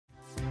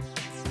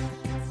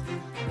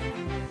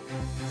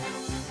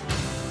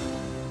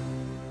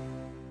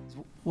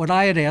what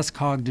I had asked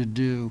COG to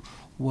do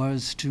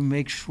was to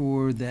make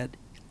sure that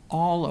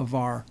all of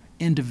our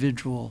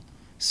individual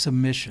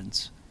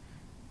submissions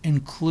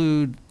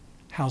include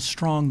how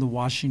strong the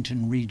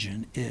Washington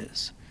region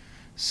is.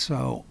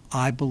 So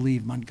I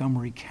believe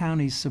Montgomery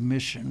County's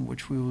submission,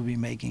 which we will be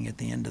making at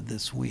the end of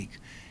this week,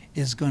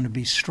 is going to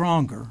be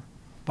stronger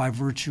by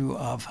virtue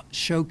of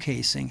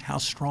showcasing how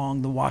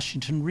strong the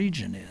Washington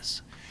region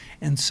is.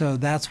 And so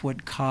that's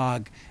what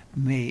COG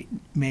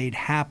made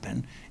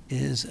happen,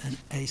 is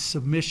a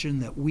submission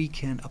that we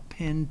can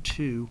append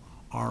to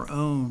our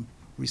own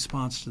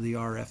response to the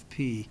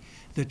RFP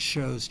that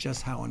shows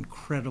just how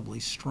incredibly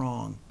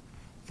strong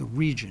the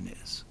region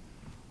is.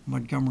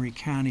 Montgomery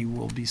County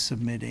will be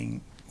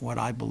submitting what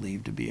I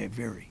believe to be a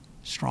very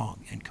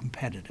strong and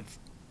competitive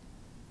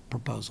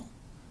proposal.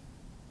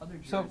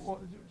 So,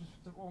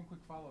 just one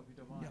quick follow-up, if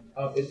you don't mind.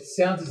 Yeah. It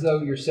sounds as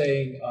though you're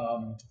saying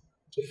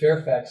if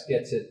Fairfax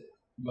gets it,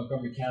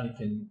 Montgomery County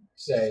can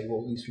say,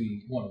 well, at least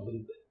we want a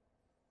little bit.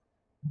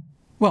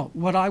 Well,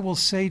 what I will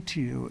say to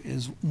you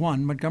is,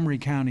 one, Montgomery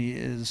County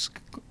is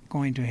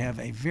going to have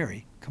a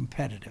very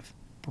competitive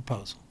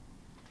proposal.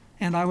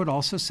 And I would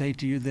also say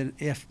to you that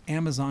if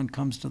Amazon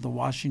comes to the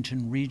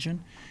Washington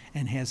region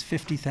and has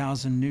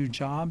 50,000 new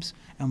jobs,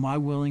 am I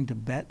willing to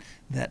bet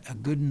that a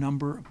good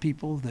number of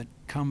people that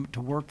come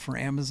to work for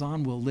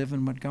Amazon will live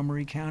in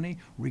Montgomery County,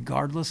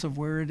 regardless of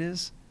where it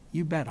is?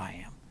 You bet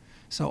I am.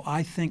 So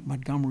I think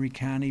Montgomery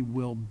County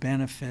will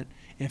benefit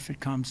if it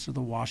comes to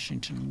the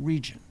Washington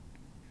region.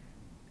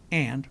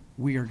 And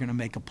we are going to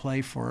make a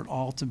play for it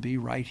all to be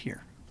right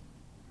here.